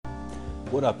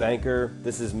What up, Anchor?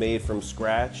 This is Made from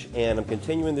Scratch, and I'm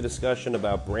continuing the discussion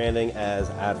about branding as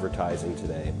advertising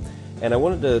today. And I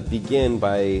wanted to begin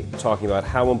by talking about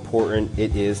how important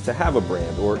it is to have a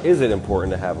brand, or is it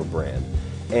important to have a brand?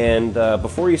 And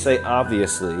before you say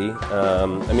obviously,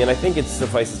 I think it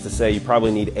suffices to say you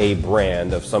probably need a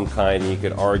brand of some kind, and you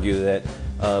could argue that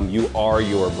you are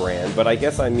your brand. But I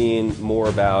guess I mean more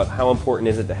about how important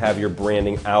is it to have your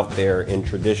branding out there in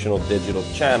traditional digital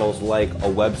channels like a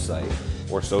website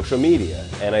or social media.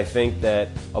 And I think that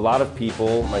a lot of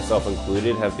people, myself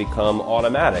included, have become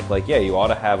automatic. Like, yeah, you ought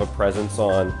to have a presence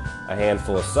on a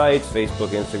handful of sites: Facebook,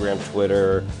 Instagram,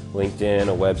 Twitter, LinkedIn,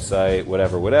 a website,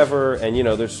 whatever. And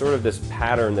there's sort of this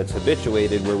pattern that's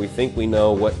habituated where we think we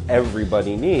know what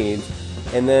everybody needs.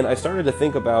 And then I started to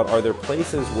think about, are there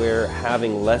places where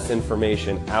having less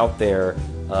information out there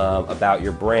about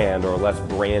your brand, or less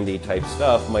brandy type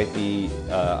stuff, might be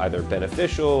either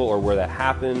beneficial, or where that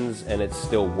happens and it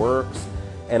still works?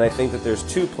 And I think that there's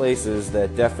two places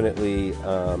that definitely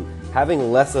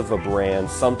having less of a brand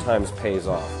sometimes pays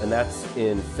off, and that's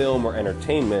in film or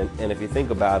entertainment. And if you think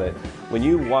about it, when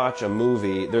you watch a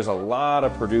movie, there's a lot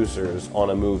of producers on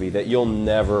a movie that you'll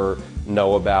never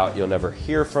know about, you'll never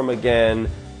hear from again,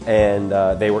 and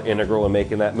they were integral in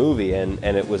making that movie, and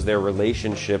it was their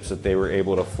relationships that they were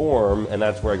able to form. And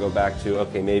that's where I go back to,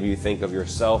 okay, maybe you think of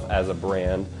yourself as a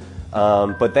brand,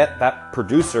 but that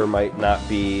producer might not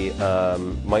need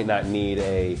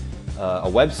a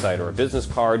website or a business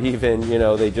card even.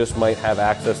 They just might have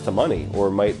access to money,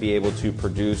 or might be able to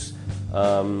produce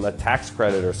a tax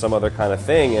credit or some other kind of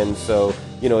thing. And so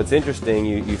it's interesting,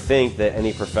 you think that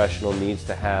any professional needs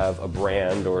to have a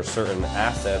brand or certain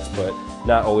assets, but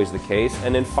not always the case.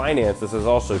 And in finance, this is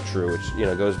also true,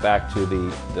 which goes back to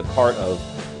the part of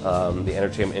the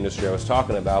entertainment industry I was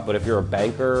talking about. But if you're a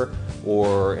banker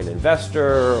or an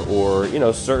investor, or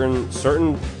certain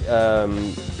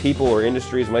people or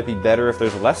industries, might be better if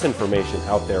there's less information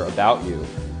out there about you.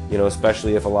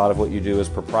 Especially if a lot of what you do is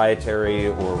proprietary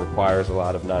or requires a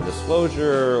lot of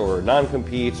non-disclosure or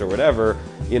non-competes or whatever.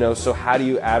 So how do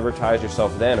you advertise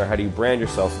yourself then, or how do you brand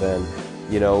yourself then?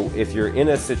 If you're in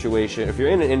a situation, if you're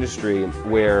in an industry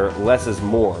where less is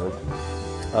more,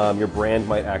 your brand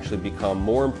might actually become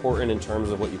more important in terms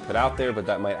of what you put out there, but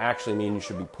that might actually mean you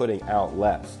should be putting out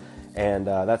less. And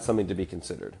that's something to be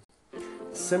considered.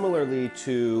 Similarly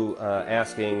to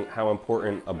asking how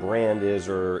important a brand is,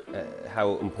 or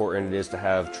how important it is to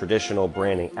have traditional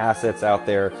branding assets out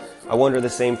there, I wonder the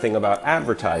same thing about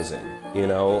advertising.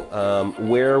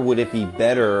 Where would it be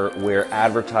better where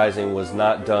advertising was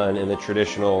not done in the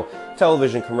traditional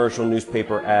television commercial,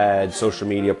 newspaper ad, social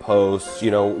media posts?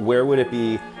 Where would it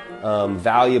be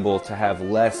valuable to have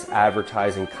less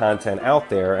advertising content out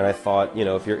there? And I thought,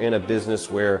 if you're in a business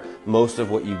where most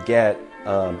of what you get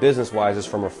business-wise is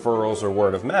from referrals or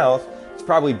word of mouth, it's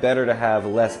probably better to have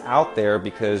less out there,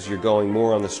 because you're going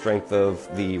more on the strength of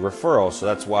the referral. So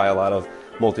that's why a lot of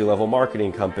multi-level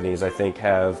marketing companies, I think,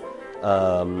 have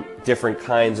different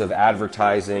kinds of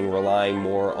advertising, relying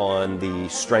more on the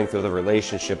strength of the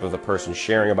relationship of the person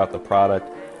sharing about the product.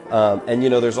 And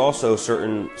there's also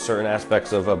certain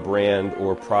aspects of a brand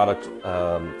or product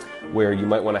where you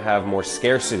might want to have more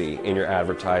scarcity in your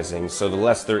advertising. So the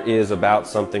less there is about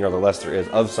something, or the less there is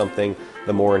of something,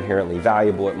 the more inherently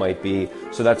valuable it might be.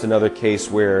 So that's another case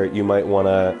where you might want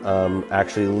to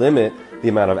actually limit the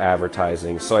amount of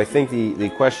advertising. So I think the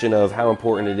question of how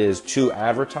important it is to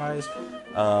advertise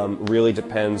really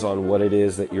depends on what it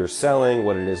is that you're selling,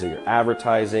 what it is that you're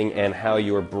advertising, and how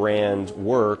your brand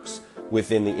works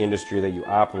within the industry that you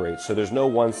operate. So there's no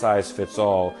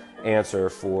one-size-fits-all answer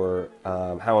for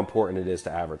how important it is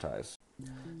to advertise.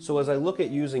 So as I look at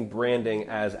using branding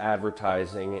as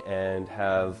advertising, and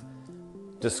have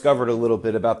discovered a little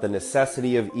bit about the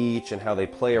necessity of each and how they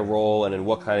play a role, and in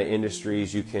what kind of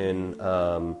industries you can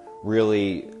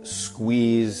really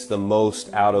squeeze the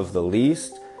most out of the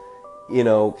least,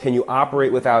 can you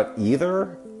operate without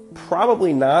either?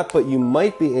 Probably not, but you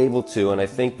might be able to. And I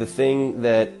think the thing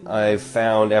that I've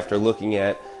found after looking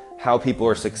at how people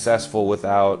are successful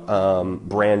without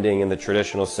branding in the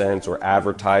traditional sense, or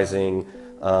advertising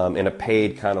in a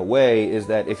paid kind of way, is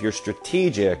that if you're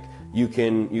strategic, you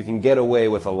can get away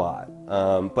with a lot.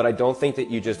 But I don't think that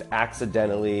you just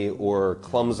accidentally or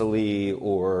clumsily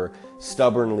or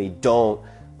stubbornly don't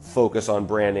focus on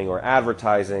branding or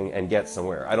advertising and get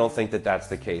somewhere. I don't think that that's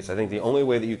the case. I think the only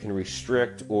way that you can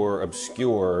restrict or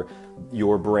obscure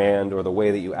your brand or the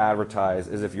way that you advertise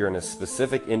is if you're in a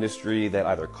specific industry that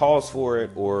either calls for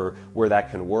it or where that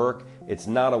can work. It's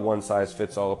not a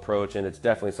one-size-fits-all approach, and it's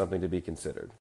definitely something to be considered.